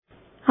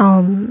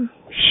ओम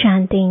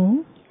शांति।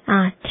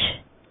 आज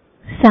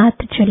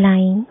 7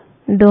 जुलाई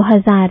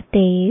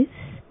 2023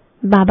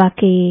 बाबा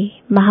के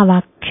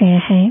महावाक्य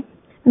हैं।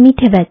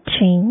 मीठे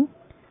बच्चे,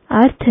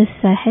 अर्थ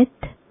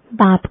सहित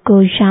बाप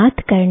को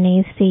याद करने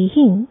से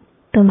ही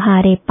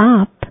तुम्हारे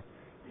पाप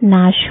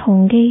नाश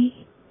होंगे,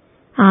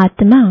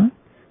 आत्मा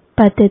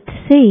पतित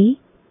से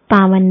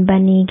पावन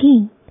बनेगी।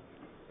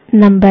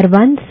 नंबर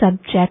 1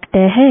 सब्जेक्ट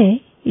है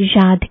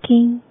याद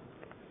की।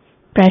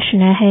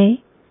 प्रश्न है,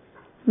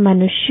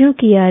 मनुष्यों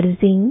की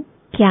अर्जी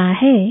क्या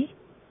है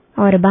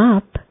और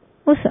बाप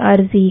उस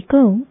अर्जी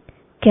को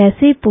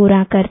कैसे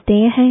पूरा करते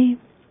हैं?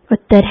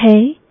 उत्तर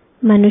है,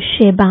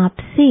 मनुष्य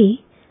बाप से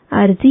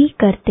अर्जी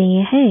करते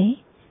हैं,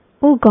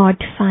 ओ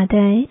गॉड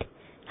फादर,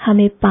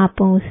 हमें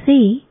पापों से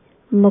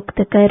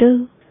मुक्त करो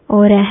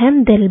और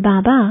रहम दिल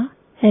बाबा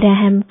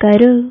रहम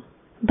करो।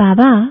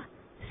 बाबा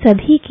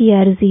सभी की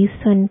अर्जी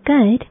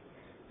सुनकर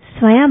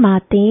स्वयं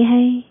आते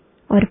हैं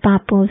और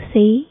पापों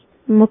से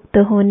मुक्त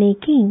होने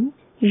की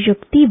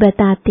युक्ति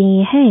बताते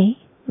हैं।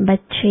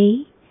 बच्चे,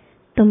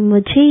 तुम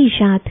मुझे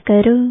याद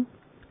करो।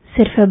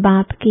 सिर्फ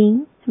बाप की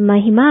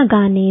महिमा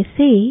गाने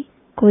से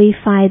कोई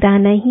फायदा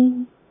नहीं।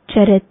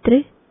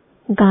 चरित्र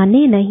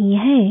गाने नहीं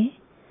है,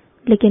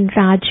 लेकिन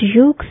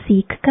राजयोग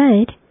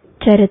सीखकर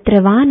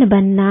चरित्रवान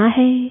बनना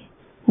है।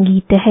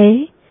 गीत है,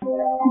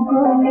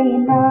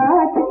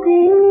 भोलेनाथ से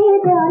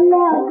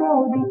निराला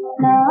गौरी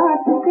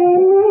नाथ से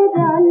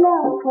निराला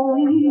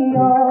कोई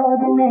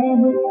और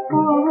नहीं।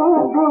 ओ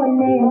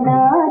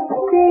भोलेनाथ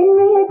से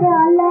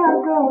निराला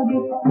गौरी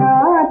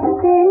नाथ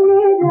से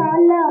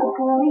निराला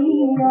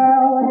कोई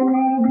और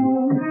नहीं।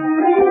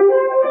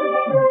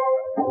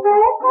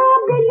 ऐसा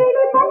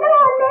बिगड़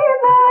बनाने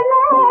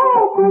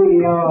वाला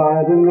कोई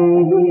और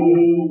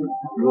नहीं।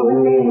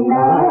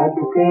 भोलेनाथ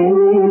से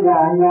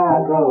निराला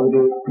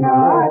गौरी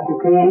नाथ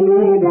से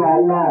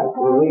निराला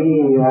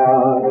कोई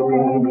और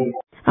नहीं।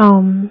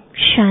 ओम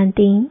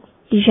शांति।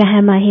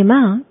 यह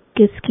महिमा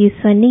किसकी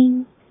सुनी?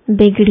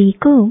 बिगड़ी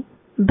को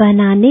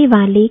बनाने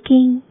वाले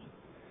की,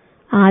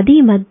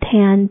 आदि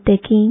मध्य अंत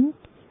की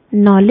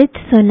नॉलेज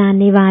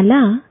सुनाने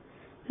वाला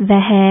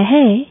वह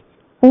है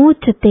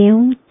ऊंच ते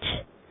ऊंच।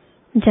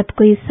 जब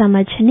कोई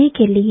समझने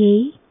के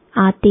लिए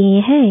आते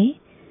हैं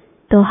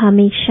तो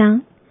हमेशा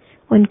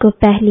उनको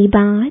पहली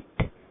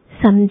बात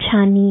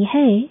समझानी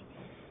है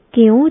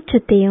कि ऊंच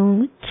ते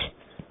ऊंच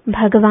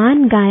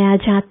भगवान गाया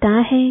जाता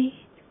है।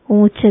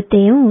 ऊंच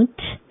ते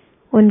ऊंच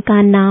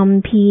उनका नाम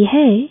भी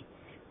है।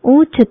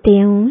 ऊंच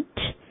ते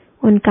ऊंच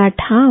उनका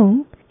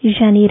ठाव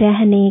यानी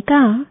रहने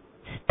का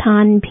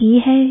स्थान भी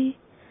है।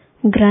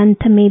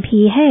 ग्रंथ में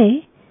भी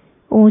है,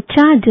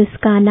 ऊंचा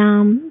जिसका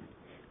नाम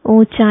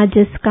ऊंचा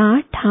जिसका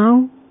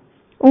ठाव।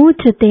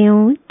 ऊंच ते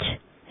ऊंच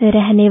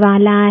रहने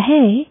वाला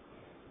है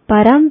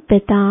परम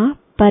पिता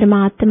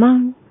परमात्मा।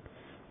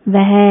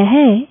 वह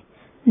है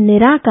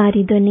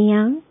निराकारी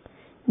दुनिया,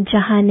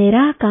 जहाँ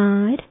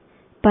निराकार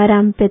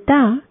परम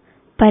पिता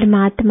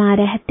परमात्मा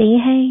रहते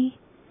हैं।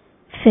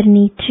 फिर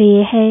नीचे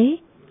है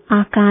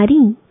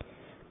आकारी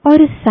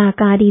और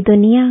साकारी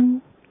दुनिया।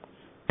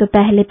 तो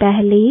पहले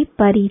पहले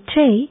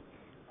परिचय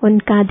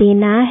उनका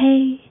देना है।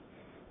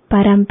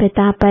 परम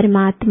पिता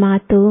परमात्मा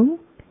तो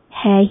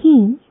है ही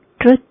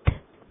ट्रुथ,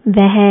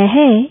 वह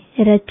है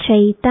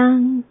रचयिता।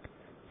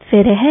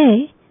 फिर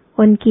है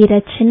उनकी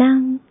रचना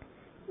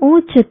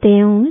ऊंच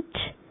ते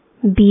ऊंच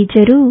बीज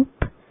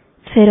रूप।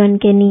 फिर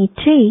उनके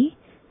नीचे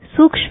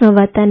सूक्ष्म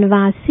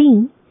वतनवासी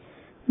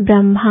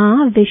ब्रह्मा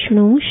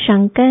विष्णु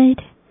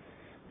शंकर।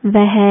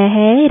 वह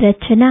है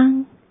रचना,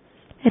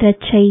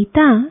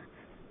 रचयिता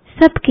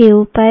सबके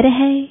ऊपर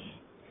है।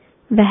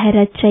 वह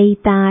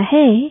रचयिता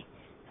है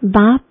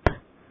बाप,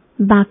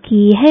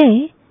 बाकी है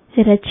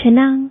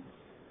रचना।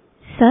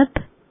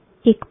 सब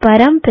एक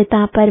परम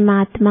पिता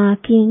परमात्मा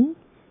की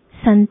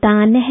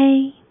संतान है।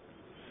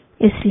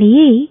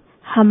 इसलिए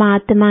हम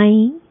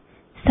आत्माएं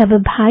सब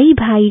भाई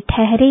भाई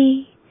ठहरे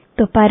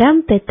तो परम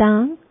पिता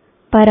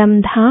परम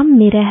धाम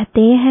में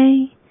रहते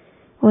हैं।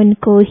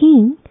 उनको ही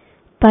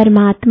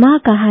परमात्मा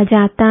कहा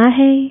जाता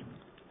है।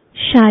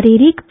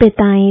 शारीरिक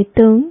पिताएं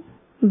तो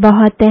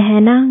बहुत है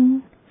ना।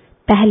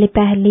 पहले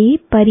पहले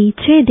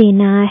परिचय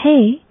देना है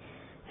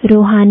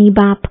रूहानी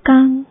बाप का।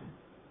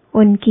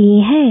 उनकी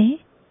है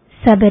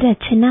सब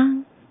रचना।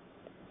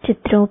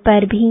 चित्रों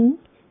पर भी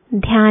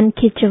ध्यान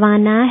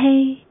खिंचवाना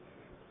है।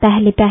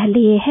 पहले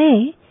पहले है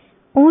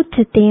ऊंच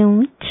ते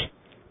ऊंच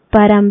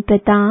परम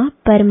पिता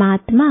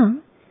परमात्मा,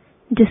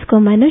 जिसको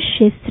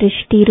मनुष्य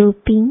सृष्टि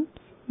रूपी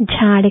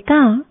झाड़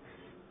का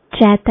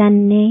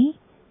चैतन्य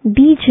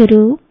बीज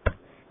रूप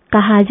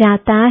कहा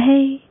जाता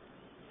है।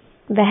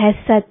 वह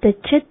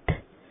सतचित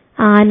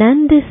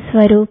आनंद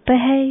स्वरूप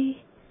है।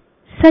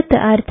 सत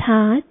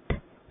अर्थात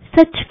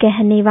सच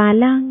कहने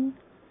वाला।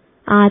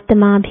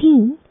 आत्मा भी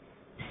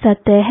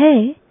सत है,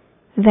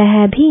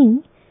 वह भी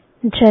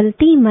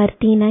जलती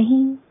मरती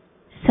नहीं।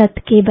 सत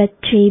के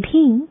बच्चे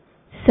भी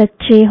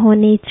सच्चे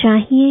होने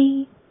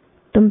चाहिए।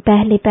 तुम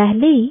पहले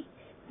पहले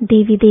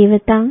देवी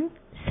देवता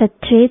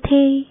सच्चे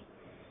थे।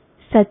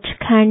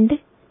 सचखंड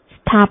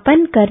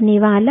स्थापन करने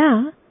वाला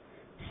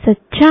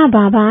सच्चा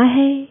बाबा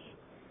है।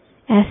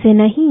 ऐसे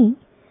नहीं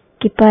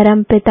कि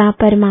परमपिता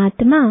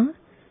परमात्मा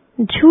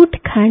झूठ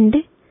खंड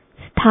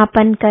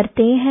स्थापन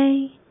करते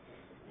हैं।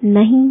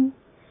 नहीं,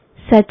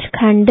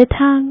 सचखंड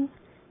था,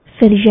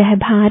 फिर यह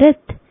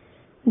भारत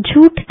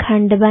झूठ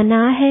खंड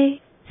बना है।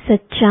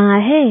 सच्चा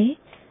है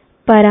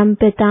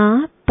परमपिता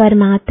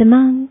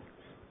परमात्मा।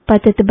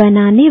 पतित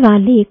बनाने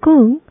वाले को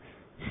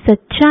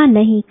सच्चा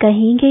नहीं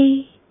कहेंगे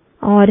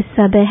और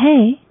सब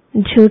है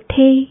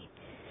झूठे।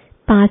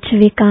 5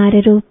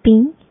 विकार रूपी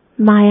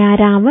माया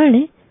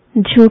रावण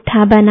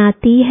झूठा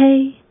बनाती है।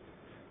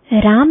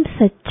 राम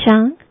सच्चा,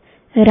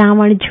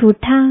 रावण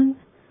झूठा।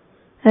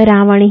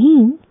 रावण ही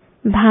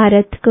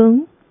भारत को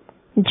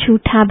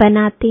झूठा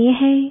बनाते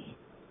हैं।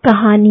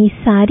 कहानी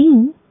सारी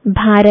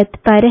भारत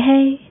पर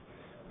है।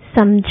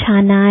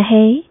 समझाना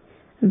है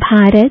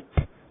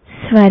भारत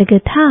स्वर्ग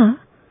था,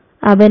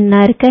 अब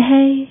नरक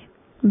है।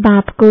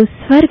 बाप को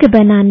स्वर्ग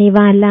बनाने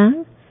वाला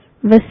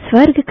व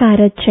स्वर्ग का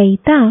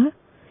रचयिता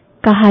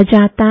कहा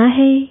जाता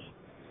है।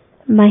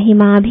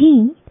 महिमा भी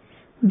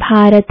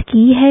भारत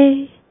की है।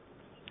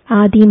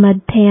 आदि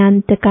मध्य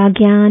अंत का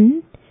ज्ञान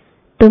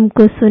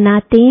तुमको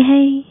सुनाते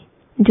हैं,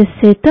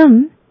 जिससे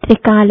तुम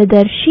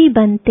त्रिकालदर्शी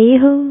बनते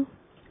हो।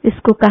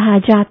 इसको कहा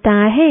जाता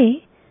है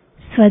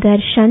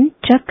स्वदर्शन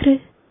चक्र।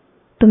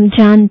 तुम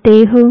जानते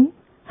हो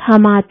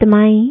हम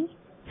आत्माएं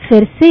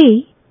फिर से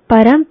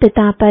परम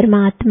पिता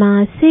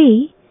परमात्मा से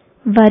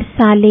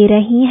वर्षा ले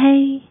रही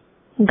हैं।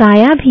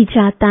 गाया भी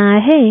जाता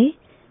है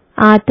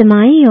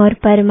आत्माएं और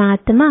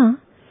परमात्मा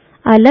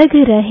अलग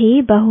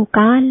रहे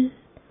बहुकाल।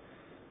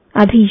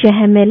 अभी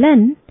यह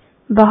मिलन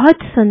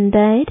बहुत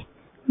सुंदर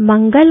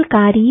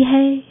मंगलकारी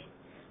है।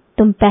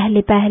 तुम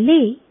पहले पहले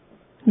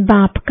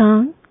बाप का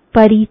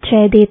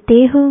परिचय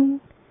देते हो।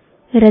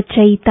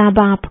 रचयिता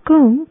बाप को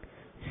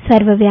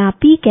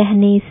सर्वव्यापी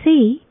कहने से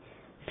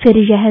फिर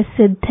यह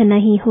सिद्ध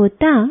नहीं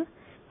होता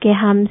कि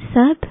हम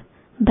सब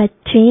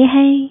बच्चे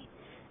हैं।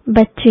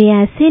 बच्चे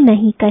ऐसे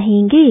नहीं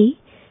कहेंगे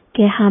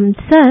कि हम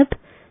सब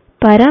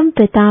परम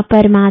पिता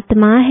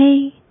परमात्मा है।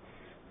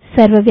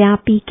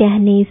 सर्वव्यापी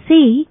कहने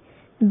से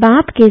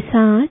बाप के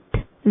साथ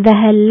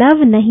वह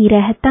लव नहीं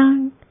रहता,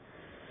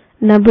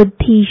 न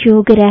बुद्धि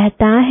योग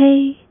रहता है।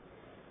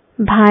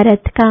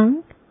 भारत का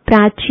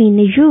प्राचीन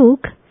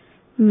युग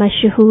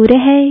मशहूर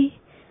है।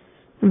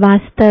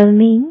 वास्तव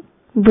में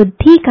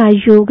बुद्धि का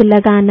योग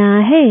लगाना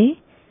है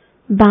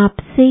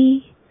बाप से।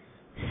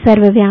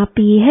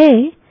 सर्वव्यापी है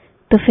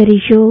तो फिर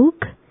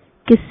योग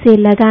किससे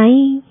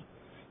लगाएं?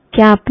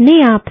 क्या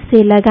अपने आप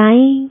से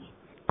लगाएं?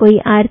 कोई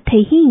अर्थ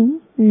ही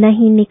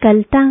नहीं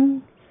निकलता।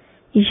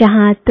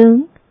 यहाँ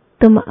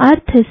तुम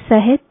अर्थ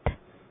सहित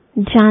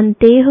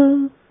जानते हो।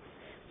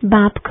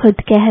 बाप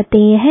खुद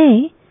कहते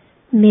हैं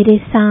मेरे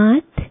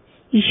साथ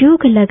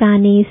योग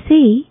लगाने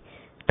से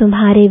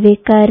तुम्हारे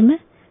विकर्म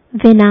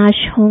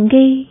विनाश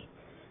होंगे।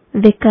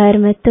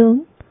 विकर्म तो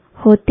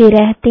होते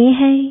रहते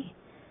हैं।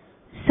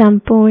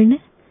 संपूर्ण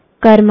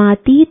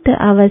कर्मातीत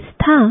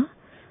अवस्था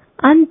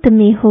अंत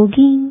में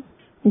होगी।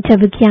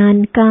 जब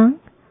ज्ञान का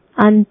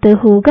अंत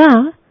होगा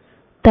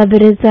तब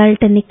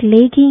रिजल्ट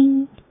निकलेगी।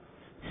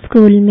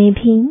 स्कूल में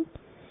भी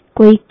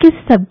कोई किस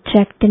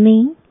सब्जेक्ट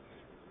में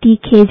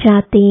तीखे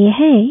जाते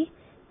हैं,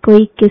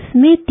 कोई किस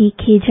में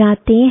तीखे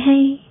जाते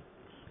हैं।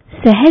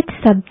 सहज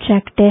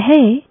सब्जेक्ट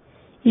है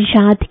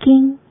याद की।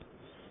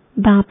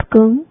 बाप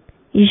को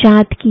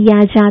याद किया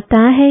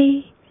जाता है।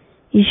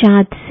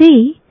 याद से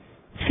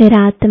फिर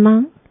आत्मा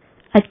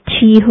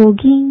अच्छी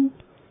होगी,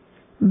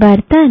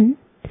 बर्तन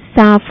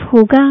साफ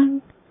होगा।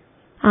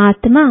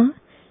 आत्मा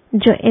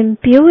जो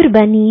इम्प्योर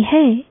बनी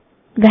है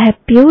वह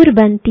प्योर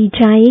बनती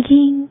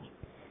जाएगी।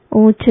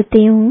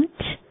 ऊंचते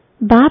ऊंच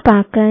बाप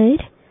आकर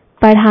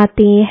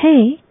पढ़ाते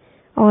हैं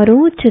और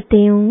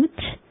ऊंचते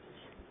ऊंच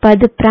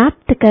पद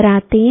प्राप्त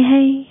कराते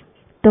हैं।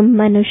 तुम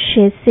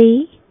मनुष्य से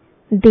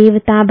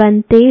देवता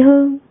बनते हो।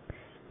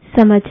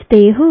 समझते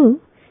हो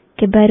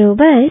कि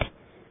बरोबर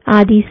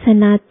आदि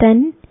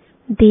सनातन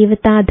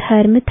देवता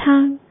धर्म था।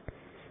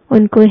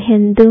 उनको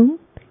हिंदू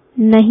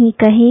नहीं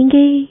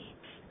कहेंगे।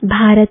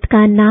 भारत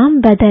का नाम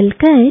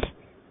बदलकर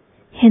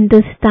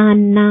हिंदुस्तान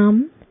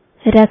नाम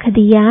रख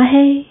दिया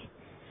है।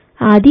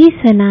 आदि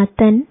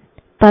सनातन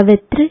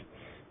पवित्र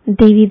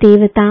देवी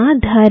देवता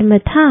धर्म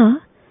था,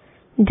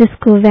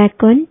 जिसको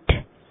वैकुंठ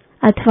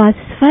अथवा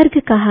स्वर्ग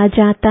कहा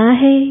जाता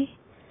है।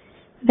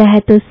 वह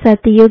तो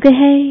सतयुग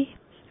है।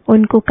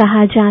 उनको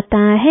कहा जाता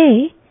है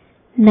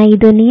नई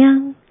दुनिया।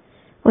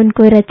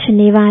 उनको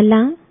रचने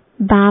वाला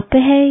बाप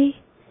है।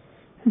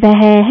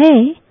 वह है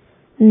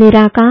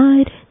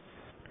निराकार।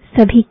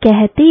 सभी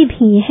कहते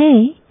भी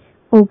हैं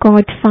ओ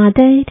गॉड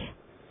फादर।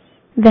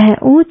 वह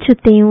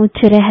ऊंचते ऊंच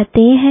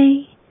रहते हैं।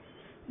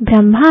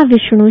 ब्रह्मा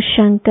विष्णु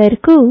शंकर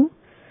को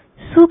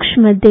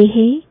सूक्ष्म देह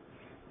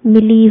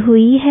मिली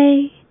हुई है।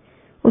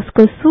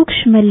 उसको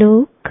सूक्ष्म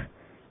लोक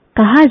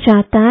कहा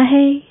जाता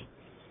है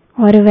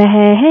और वह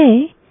है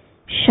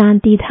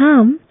शांति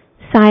धाम,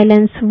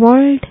 साइलेंस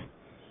वर्ल्ड।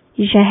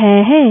 यह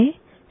है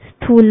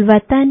स्थूल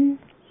वतन।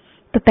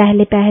 तो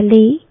पहले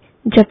पहले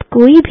जब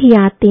कोई भी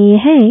आते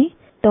हैं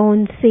तो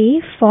उनसे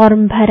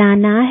फॉर्म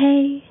भराना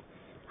है।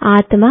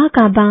 आत्मा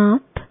का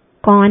बाप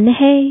कौन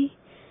है?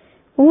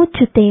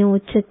 ऊंचते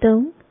ऊंचते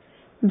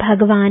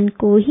भगवान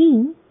को ही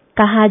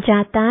कहा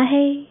जाता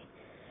है।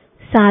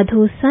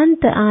 साधु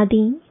संत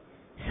आदि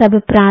सब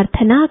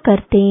प्रार्थना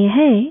करते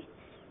हैं।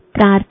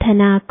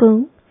 प्रार्थना को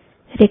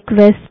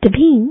रिक्वेस्ट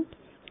भी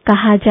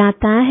कहा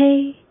जाता है।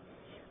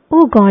 ओ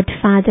गॉड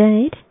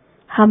फादर,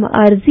 हम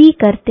अर्जी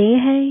करते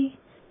हैं,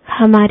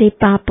 हमारे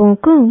पापों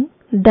को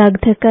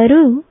दग्ध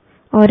करो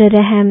और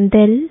रहम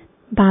दिल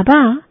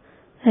बाबा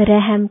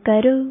रहम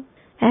करो।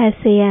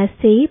 ऐसे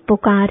ऐसे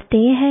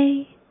पुकारते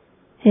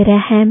हैं।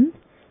 रहम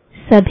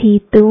सभी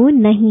तो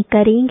नहीं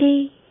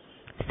करेंगे,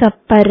 सब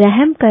पर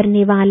रहम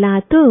करने वाला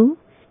तो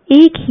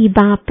एक ही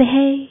बाप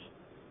है।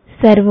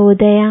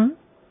 सर्वोदया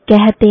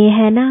कहते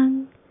हैं ना,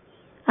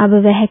 अब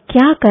वह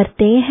क्या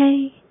करते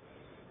हैं?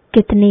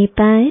 कितने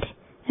पर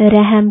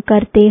रहम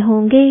करते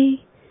होंगे?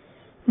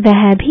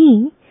 वह भी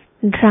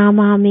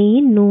ड्रामा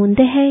में नोंद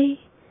है।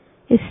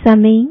 इस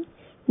समय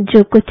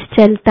जो कुछ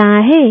चलता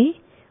है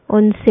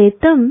उनसे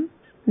तुम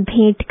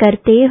भेंट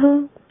करते हो।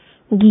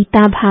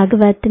 गीता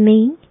भागवत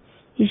में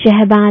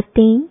यह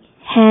बातें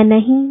है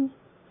नहीं।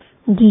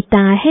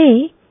 गीता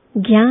है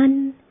ज्ञान,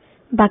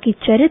 बाकी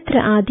चरित्र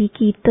आदि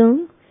की तो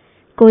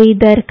कोई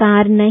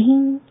दरकार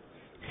नहीं।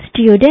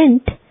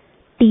 स्टूडेंट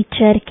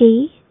टीचर के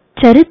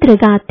चरित्र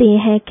गाते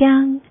हैं क्या?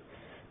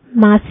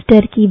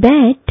 मास्टर की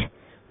बैठ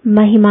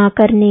महिमा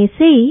करने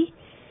से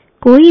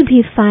कोई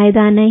भी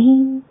फायदा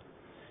नहीं।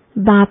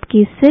 बाप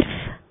की सिर्फ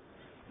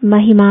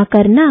महिमा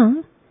करना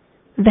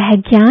वह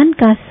ज्ञान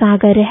का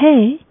सागर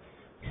है,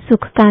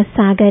 सुख का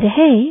सागर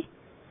है।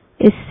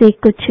 इससे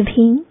कुछ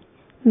भी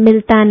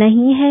मिलता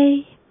नहीं है।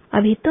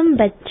 अभी तुम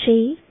बच्चे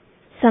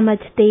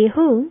समझते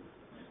हो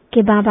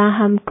कि बाबा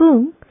हमको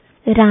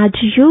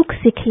राजयोग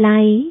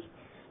सिखलाए,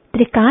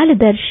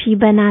 त्रिकालदर्शी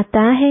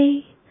बनाता है,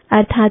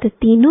 अर्थात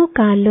तीनों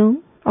कालों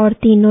और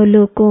तीनों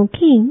लोकों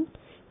की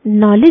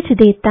नॉलेज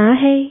देता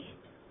है।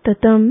 तो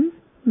तुम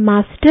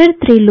मास्टर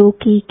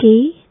त्रिलोकी के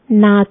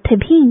नाथ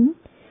भी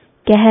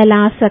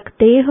कहला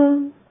सकते हो,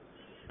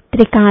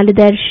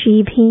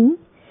 त्रिकालदर्शी भी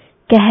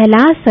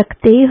कहला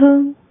सकते हो।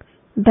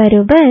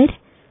 बरोबर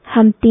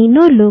हम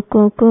तीनों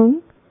लोकों को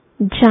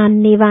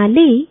जानने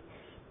वाले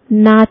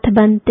नाथ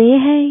बनते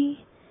हैं।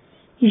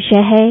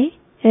 यह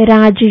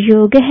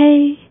राजयोग है।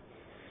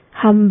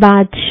 हम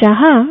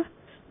बादशाह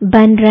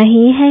बन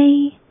रहे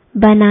हैं।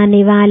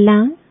 बनाने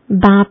वाला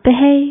बाप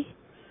है।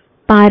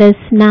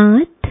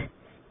 पारसनाथ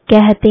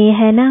कहते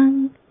हैं ना,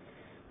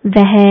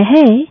 वह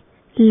है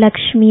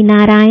लक्ष्मी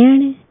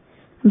नारायण।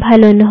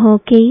 भलुनहों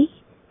के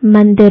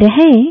मंदिर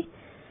है,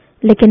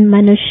 लेकिन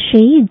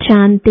मनुष्य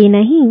जानते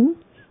नहीं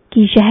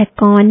कि यह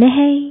कौन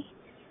है।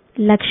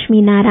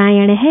 लक्ष्मी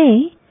नारायण है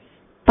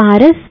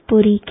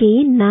पारसपुरी के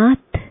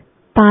नाथ।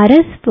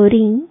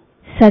 पारसपुरी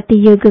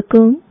सतयुग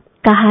को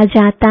कहा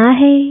जाता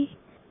है।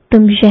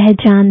 तुम यह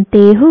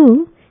जानते हो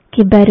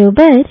कि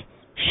बरोबर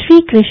श्री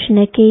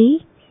कृष्ण के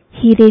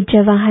हीरे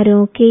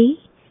जवाहरों के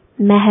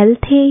महल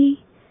थे,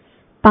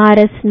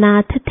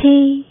 पारसनाथ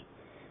थे।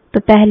 तो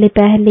पहले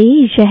पहले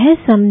यह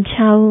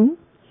समझाओ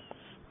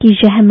कि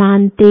यह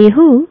मानते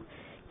हो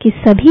कि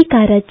सभी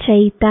का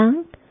रचयिता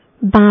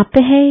बाप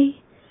है।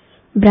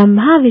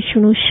 ब्रह्मा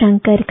विष्णु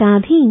शंकर का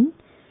भी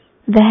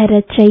वह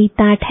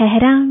रचयिता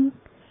ठहरा।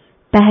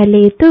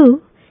 पहले तो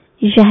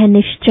यह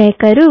निश्चय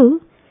करो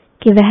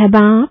कि वह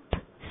बाप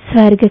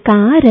स्वर्ग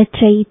का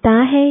रचयिता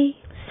है।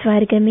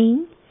 स्वर्ग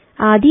में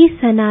आदि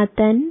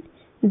सनातन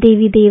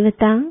देवी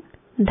देवता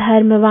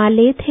धर्म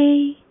वाले थे।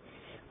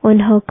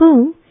 उन्हों को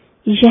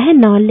यह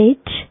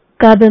नॉलेज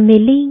कब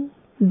मिली?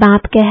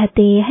 बाप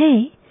कहते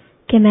हैं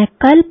कि मैं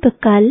कल्प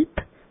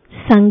कल्प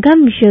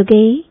संगम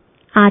युगे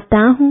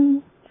आता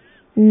हूँ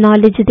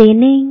नॉलेज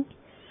देने।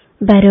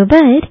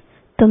 बरोबर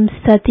तुम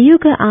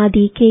सतयुग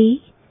आदि के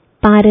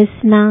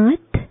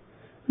पारसनाथ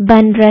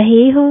बन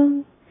रहे हो।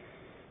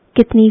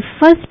 कितनी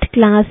फर्स्ट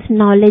क्लास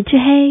नॉलेज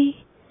है।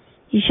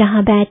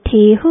 यहाँ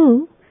बैठे हो,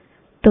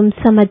 तुम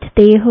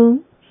समझते हो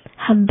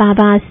हम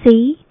बाबा से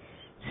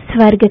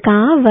स्वर्ग का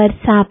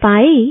वर्षा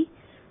पाए,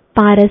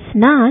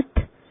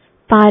 पारसनाथ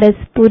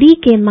पारसपुरी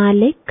के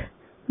मालिक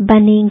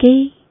बनेंगे।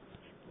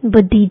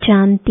 बुद्धि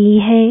जानती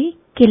है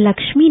कि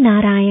लक्ष्मी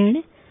नारायण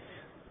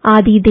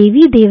आदि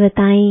देवी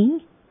देवताएं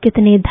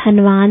कितने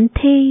धनवान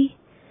थे,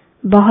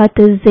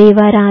 बहुत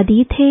जेवर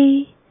आदि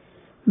थे,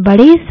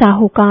 बड़े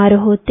साहूकार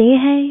होते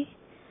हैं।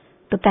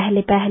 तो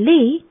पहले पहले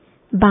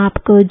बाप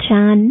को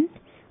जान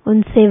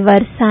उनसे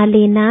वर्षा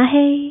लेना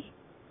है,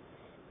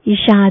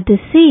 याद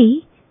से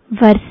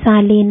वर्षा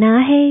लेना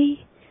है।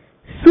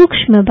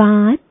 सूक्ष्म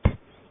बात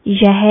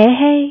यह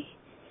है,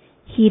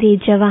 हीरे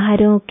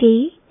जवाहरों के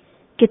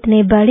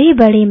कितने बड़े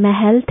बड़े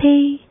महल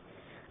थे,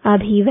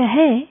 अभी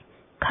वह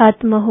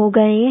खत्म हो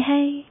गए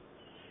हैं,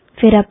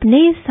 फिर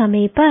अपने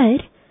समय पर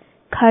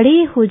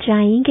खड़े हो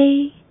जाएंगे।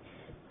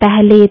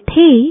 पहले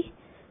थे,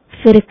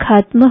 फिर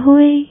खत्म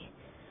हुए,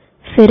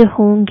 फिर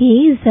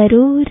होंगे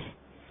जरूर।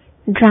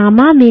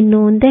 ड्रामा में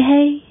नोंद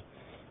है।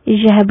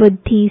 यह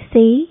बुद्धि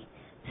से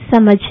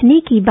समझने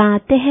की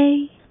बात है।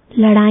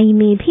 लड़ाई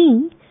में भी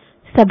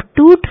सब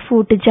टूट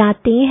फूट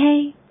जाते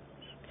हैं,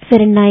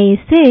 फिर नए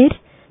सिर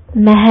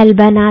महल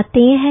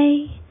बनाते हैं।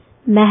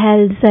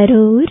 महल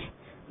जरूर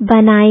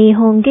बनाए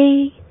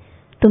होंगे,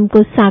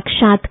 तुमको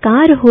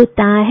साक्षात्कार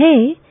होता है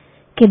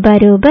कि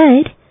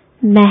बरोबर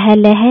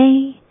महल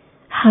है,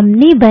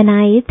 हमने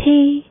बनाए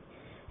थे।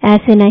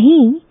 ऐसे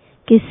नहीं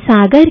कि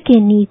सागर के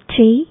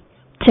नीचे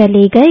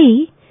चले गए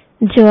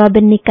जो अब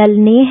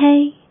निकलने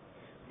हैं।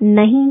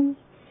 नहीं,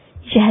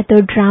 यह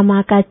तो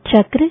ड्रामा का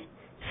चक्र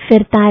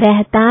फिरता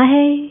रहता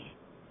है।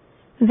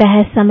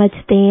 वह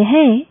समझते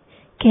हैं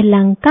कि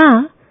लंका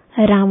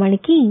रावण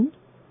की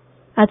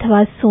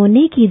अथवा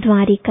सोने की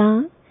द्वारिका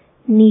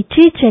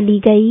नीचे चली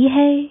गई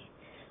है,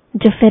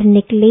 जो फिर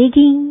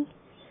निकलेगी,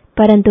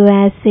 परंतु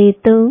ऐसे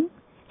तो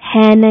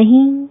है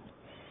नहीं।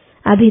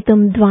 अभी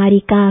तुम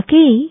द्वारिका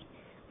के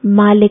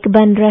मालिक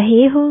बन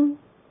रहे हो।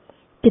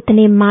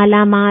 कितने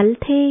माला माल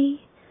थे,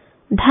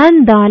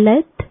 धन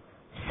दौलत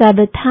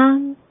सब था,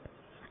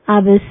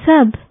 अब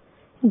सब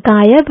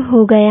गायब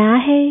हो गया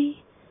है,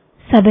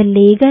 सब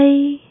ले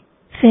गए।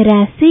 फिर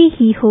ऐसे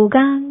ही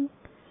होगा।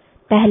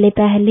 पहले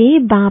पहले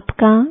बाप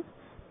का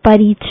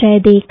परिचय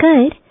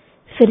देकर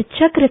फिर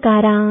चक्र का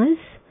राज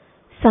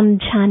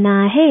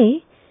समझाना है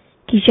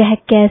कि यह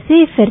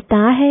कैसे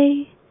फिरता है।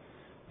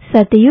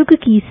 सतयुग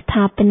की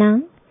स्थापना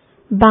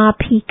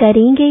बाप ही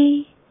करेंगे।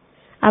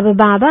 अब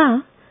बाबा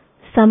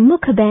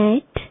सम्मुख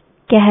बैठ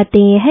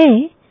कहते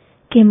हैं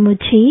कि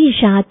मुझे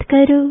याद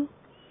करो।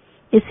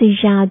 इस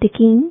याद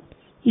की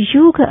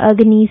युग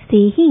अग्नि से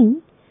ही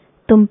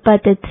तुम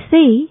पतित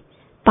से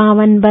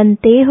पावन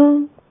बनते हो,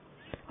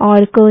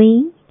 और कोई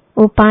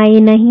उपाय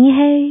नहीं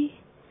है।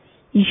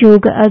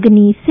 योग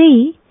अग्नि से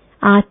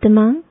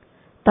आत्मा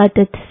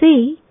पतित से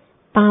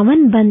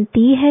पावन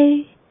बनती है।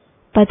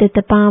 पतित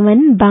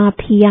पावन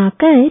बाप ही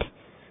आकर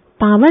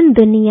पावन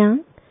दुनिया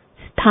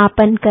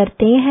स्थापन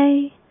करते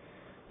हैं।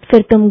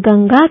 फिर तुम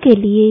गंगा के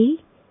लिए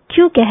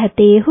क्यों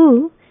कहते हो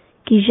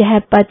कि यह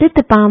पतित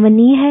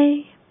पावनी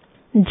है?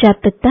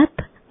 जप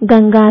तप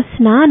गंगा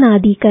स्नान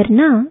आदि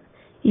करना,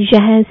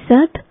 यह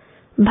सब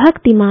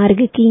भक्ति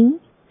मार्ग की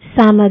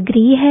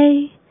सामग्री है।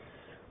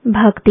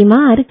 भक्ति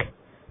मार्ग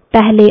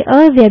पहले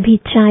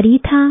अव्यभिचारी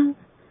था,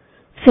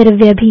 फिर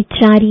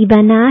व्यभिचारी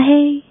बना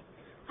है।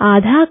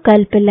 आधा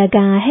कल्प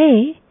लगा है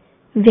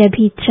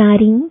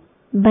व्यभिचारी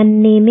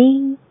बनने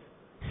में।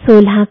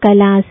 16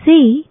 कला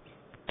से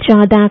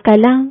 14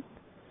 कला,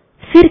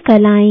 फिर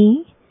कलाएं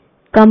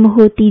कम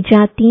होती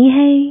जाती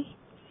हैं।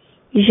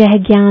 यह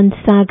ज्ञान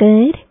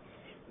सागर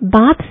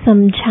बाप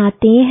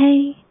समझाते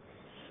हैं।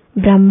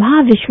 ब्रह्मा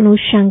विष्णु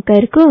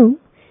शंकर को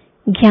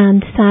ज्ञान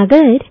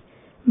सागर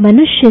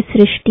मनुष्य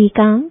सृष्टि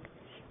का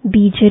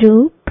बीज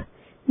रूप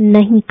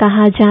नहीं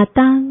कहा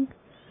जाता।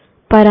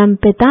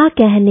 परमपिता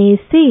कहने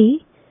से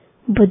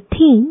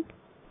बुद्धि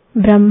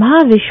ब्रह्मा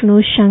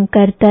विष्णु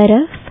शंकर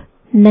तरफ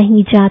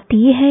नहीं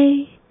जाती है।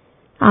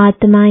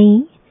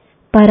 आत्माएं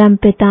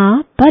परमपिता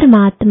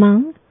परमात्मा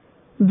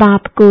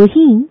बाप को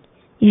ही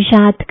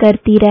याद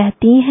करती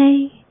रहती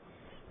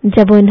हैं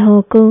जब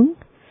उन्हों को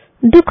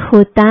दुख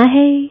होता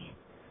है।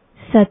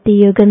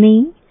 सतयुग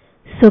में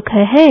सुख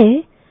है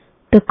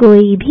तो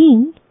कोई भी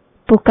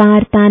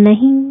पुकारता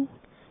नहीं।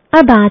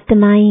 अब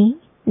आत्माएं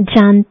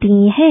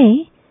जानती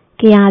हैं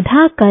कि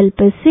आधा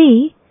कल्प से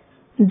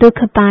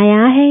दुख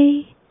पाया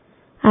है,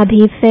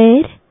 अभी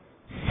फिर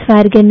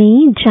स्वर्ग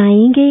में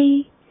जाएंगे,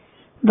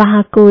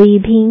 वहां कोई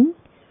भी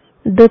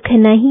दुख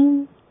नहीं।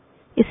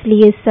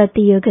 इसलिए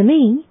सतयुग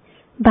में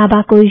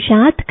बाबा को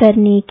याद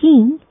करने की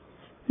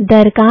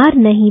दरकार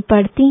नहीं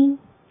पड़ती।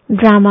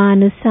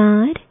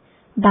 ड्रामानुसार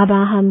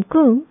बाबा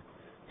हमको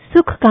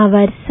सुख का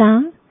वर्षा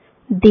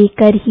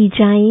देकर ही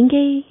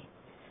जाएंगे।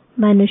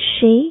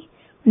 मनुष्य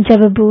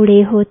जब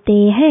बूढ़े होते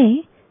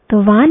हैं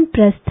तो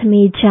वानप्रस्थ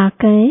में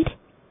जाकर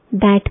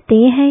बैठते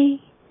हैं,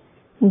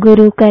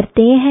 गुरु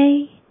करते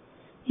हैं।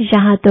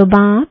 यहाँ तो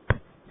बाप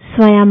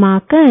स्वयं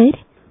आकर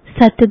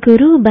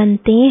सतगुरु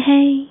बनते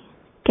हैं।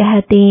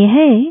 कहते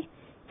हैं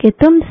कि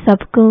तुम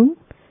सबको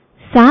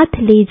साथ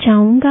ले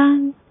जाऊंगा,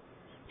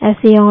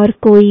 ऐसे और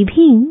कोई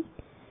भी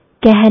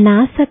कह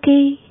ना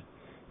सके।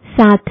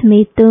 साथ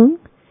में तुम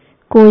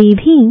कोई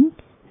भी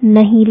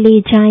नहीं ले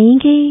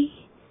जाएंगे।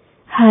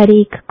 हर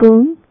एक को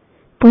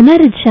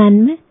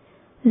पुनर्जन्म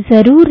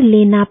जरूर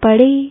लेना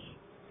पड़े।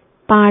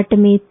 पाठ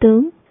में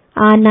तुम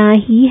आना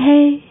ही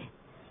है।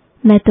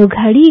 मैं तो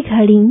घड़ी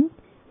घड़ी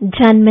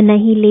जन्म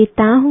नहीं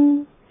लेता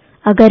हूँ।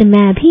 अगर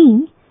मैं भी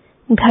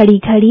घड़ी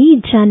घड़ी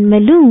जन्म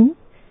लूं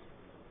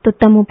तो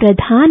तमो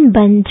प्रधान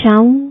बन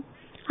जाऊं।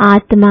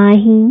 आत्मा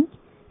ही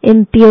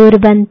इम्प्योर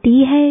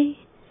बनती है।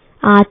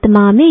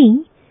 आत्मा में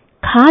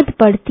खाद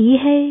पड़ती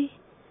है।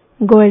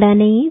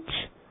 गोल्डन एज,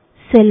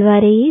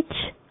 सिल्वर एज,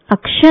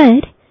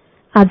 अक्षर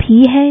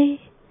अभी है,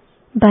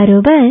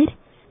 बरोबर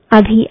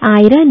अभी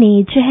आयरन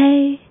एज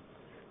है।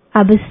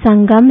 अब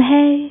संगम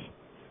है।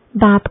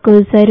 बाप को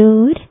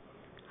जरूर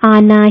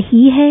आना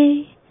ही है।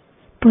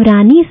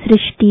 पुरानी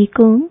सृष्टि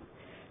को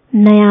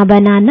नया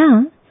बनाना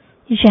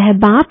यह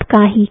बाप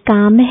का ही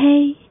काम है।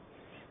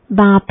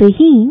 बाप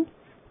ही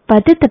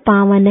पतित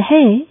पावन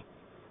है,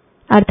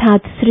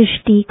 अर्थात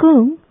सृष्टि को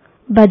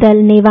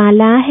बदलने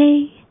वाला है।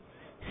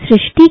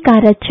 सृष्टि का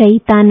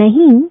रचयिता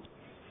नहीं,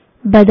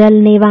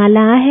 बदलने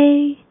वाला है।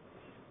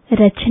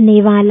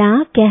 रचने वाला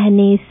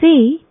कहने से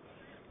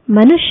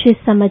मनुष्य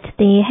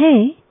समझते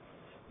हैं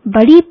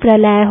बड़ी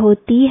प्रलय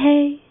होती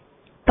है।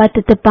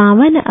 पतित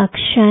पावन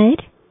अक्षर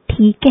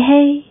ठीक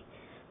है,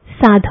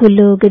 साधु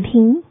लोग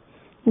भी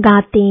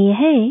गाते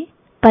हैं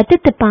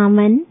पतित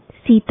पावन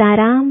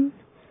सीताराम।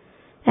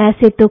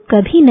 ऐसे तो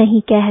कभी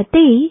नहीं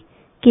कहते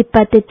कि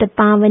पतित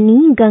पावनी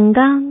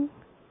गंगा।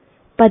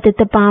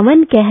 पतित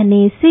पावन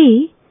कहने से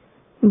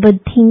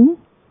बुद्धि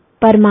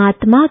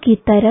परमात्मा की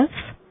तरफ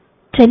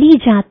चली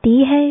जाती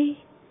है।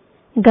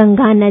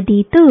 गंगा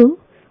नदी तो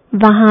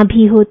वहां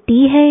भी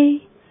होती है,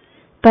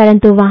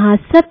 परंतु वहां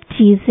सब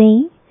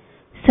चीजें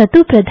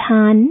सतु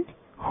प्रधान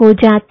हो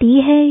जाती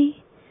है।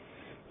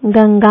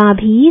 गंगा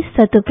भी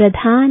सतु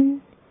प्रधान,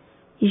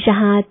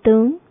 यहाँ तो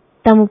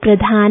तमु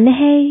प्रधान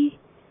है।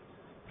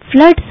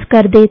 फ्लड्स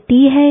कर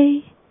देती है,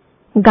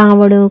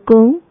 गावड़ों को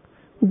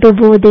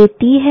डुबो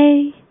देती है।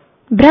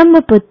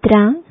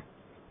 ब्रह्मपुत्रा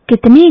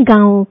कितने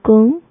गांवों को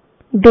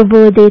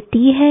डुबो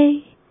देती है।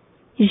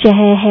 यह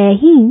है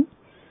ही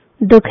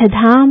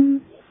दुखधाम।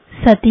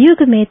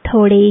 सतयुग में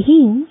थोड़े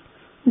ही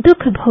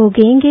दुख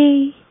भोगेंगे,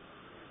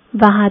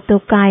 वहां तो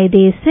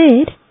कायदे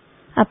सिर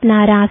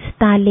अपना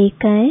रास्ता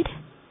लेकर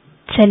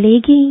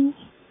चलेगी।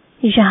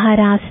 यहाँ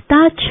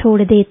रास्ता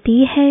छोड़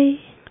देती है,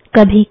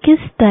 कभी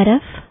किस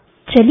तरफ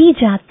चली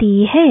जाती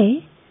है।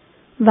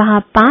 वहां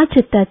 5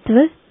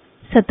 तत्व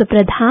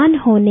सतप्रधान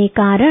होने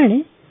कारण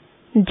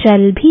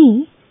जल भी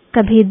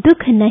कभी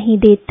दुख नहीं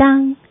देता।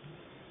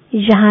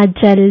 यहाँ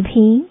जल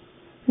भी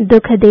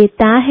दुख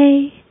देता है।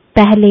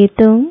 पहले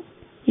तो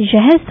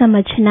यह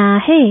समझना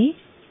है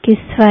कि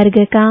स्वर्ग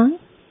का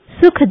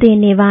सुख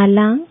देने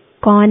वाला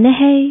कौन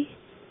है।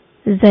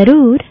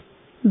 जरूर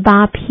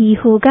बाप ही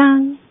होगा।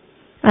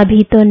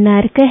 अभी तो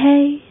नरक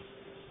है,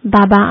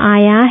 बाबा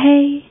आया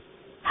है।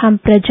 हम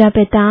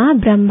प्रजापिता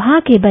ब्रह्मा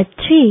के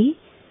बच्चे,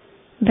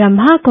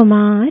 ब्रह्मा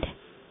कुमार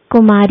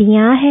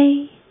कुमारियां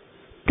हैं।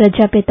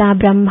 प्रजापिता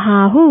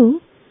ब्रह्मा हो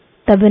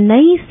तब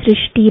नई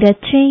सृष्टि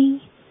रचे।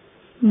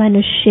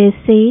 मनुष्य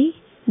से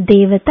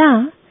देवता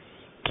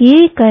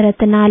किए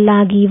करत ना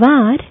लागी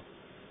वार,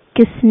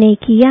 किसने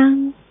किया?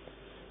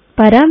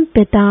 परम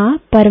पिता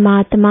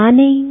परमात्मा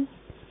ने।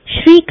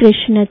 श्री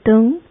कृष्ण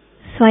तुम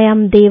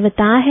स्वयं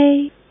देवता है।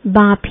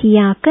 बाप ही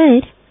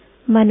आकर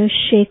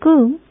मनुष्य को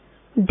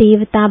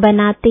देवता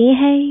बनाते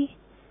हैं।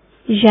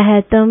 यह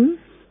तुम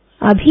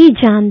अभी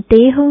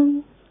जानते हो,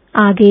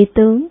 आगे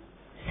तुम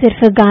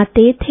सिर्फ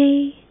गाते थे।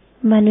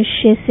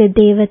 मनुष्य से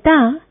देवता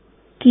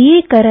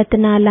किए करत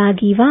ना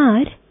लागी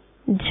वार,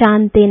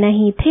 जानते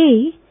नहीं थे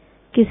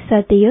कि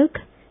सतयुग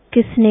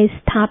किसने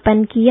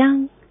स्थापन किया,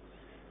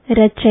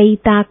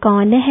 रचयिता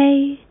कौन है।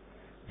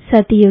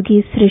 सतयुगी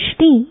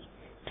सृष्टि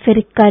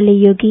फिर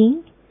कलयुगी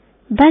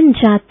बन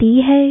जाती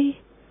है।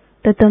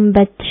 तो तुम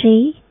बच्चे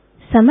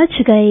समझ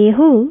गए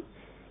हो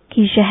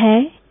कि यह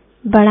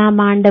बड़ा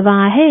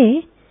मांडवा है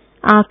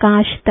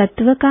आकाश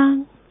तत्व का।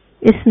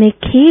 इसमें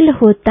खेल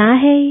होता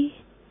है।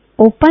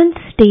 ओपन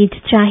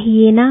स्टेज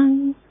चाहिए ना।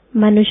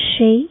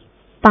 मनुष्य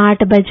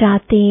पाट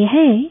बजाते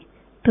हैं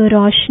तो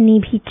रोशनी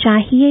भी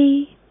चाहिए।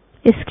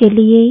 इसके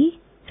लिए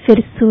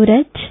फिर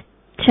सूरज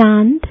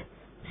चांद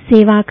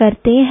सेवा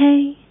करते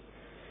हैं,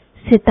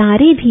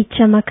 सितारे भी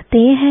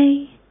चमकते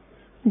हैं।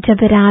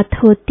 जब रात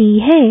होती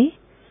है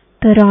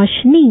तो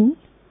रोशनी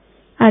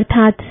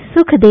अर्थात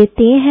सुख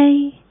देते हैं।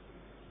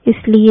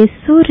 इसलिए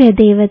सूर्य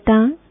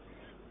देवता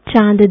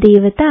चांद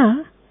देवता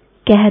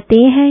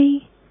कहते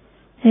हैं,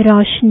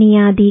 रोशनी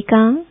आदि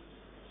का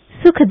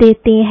सुख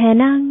देते हैं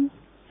ना।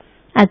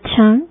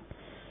 अच्छा,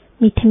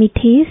 मीठे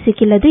मीठे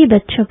सिकिलदे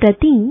बच्चों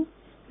प्रति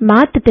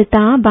माता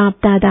पिता बाप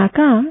दादा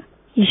का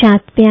याद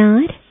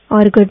प्यार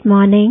और गुड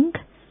मॉर्निंग।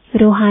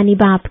 रूहानी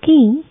बाप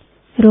की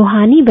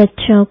रूहानी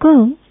बच्चों को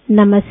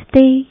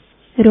नमस्ते।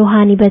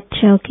 रूहानी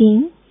बच्चों की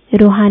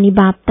रूहानी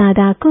बाप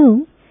दादा को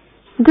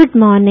गुड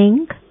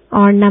मॉर्निंग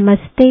और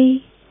नमस्ते।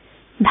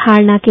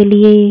 धारणा के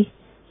लिए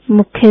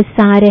मुख्य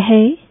सार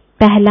है।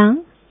 पहला,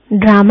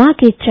 ड्रामा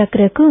के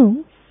चक्र को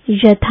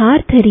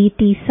यथार्थ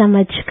रीति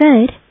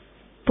समझकर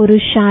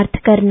पुरुषार्थ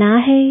करना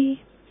है।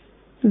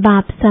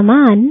 बाप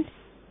समान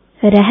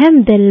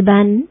रहम दिल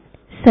बन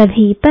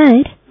सभी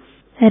पर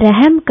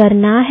रहम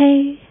करना है।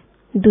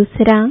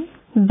 दूसरा,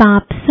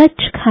 बाप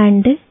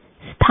सचखंड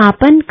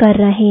स्थापन कर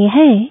रहे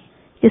हैं,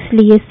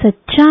 इसलिए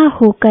सच्चा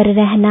होकर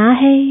रहना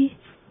है।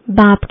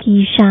 बाप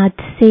की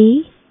याद से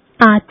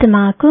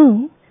आत्मा को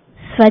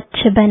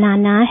स्वच्छ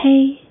बनाना है।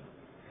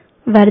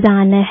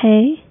 वरदान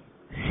है,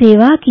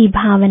 सेवा की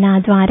भावना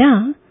द्वारा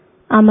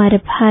अमर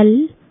फल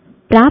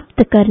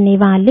प्राप्त करने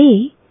वाले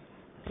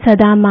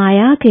सदा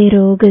माया के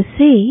रोग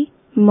से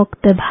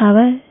मुक्त भव।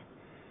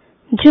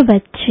 जो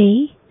बच्चे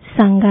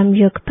संगम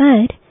युग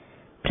पर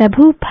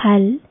प्रभु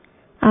फल,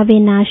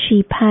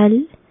 अविनाशी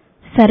फल,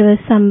 सर्व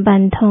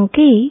संबंधों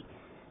के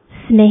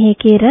स्नेह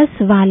के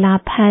रस वाला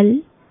फल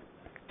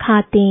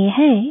खाते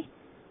हैं,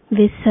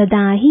 वे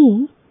सदा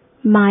ही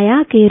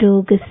माया के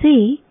रोग से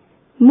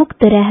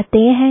मुक्त रहते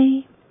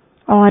हैं,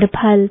 और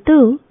फल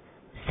तो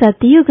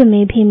सतयुग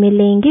में भी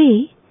मिलेंगे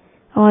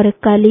और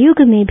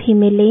कलयुग में भी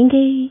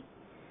मिलेंगे।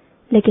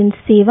 लेकिन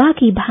सेवा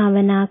की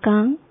भावना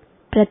का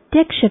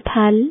प्रत्यक्ष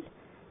फल,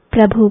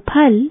 प्रभु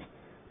फल,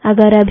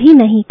 अगर अभी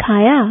नहीं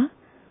खाया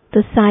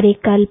तो सारे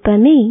कल्प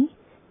में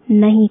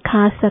नहीं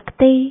खा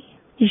सकते।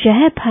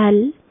 यह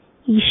फल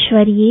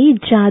ईश्वरीय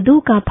जादू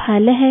का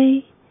फल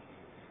है,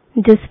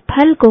 जिस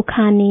फल को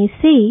खाने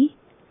से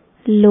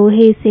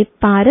लोहे से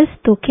पारस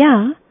तो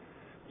क्या,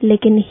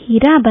 लेकिन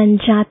हीरा बन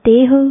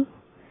जाते हो।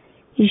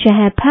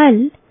 यह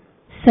फल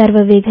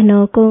सर्व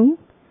विघ्नों को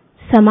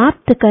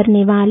समाप्त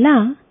करने वाला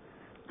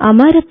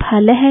अमर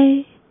फल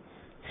है।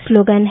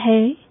 स्लोगन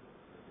है,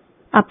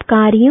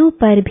 अपकारियों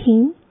पर भी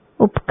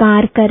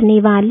उपकार करने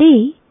वाले,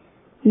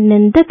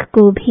 निंदक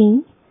को भी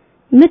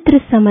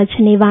मित्र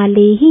समझने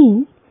वाले ही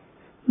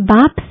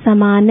बाप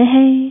समान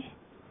है।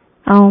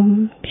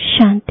 ओम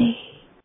शांति।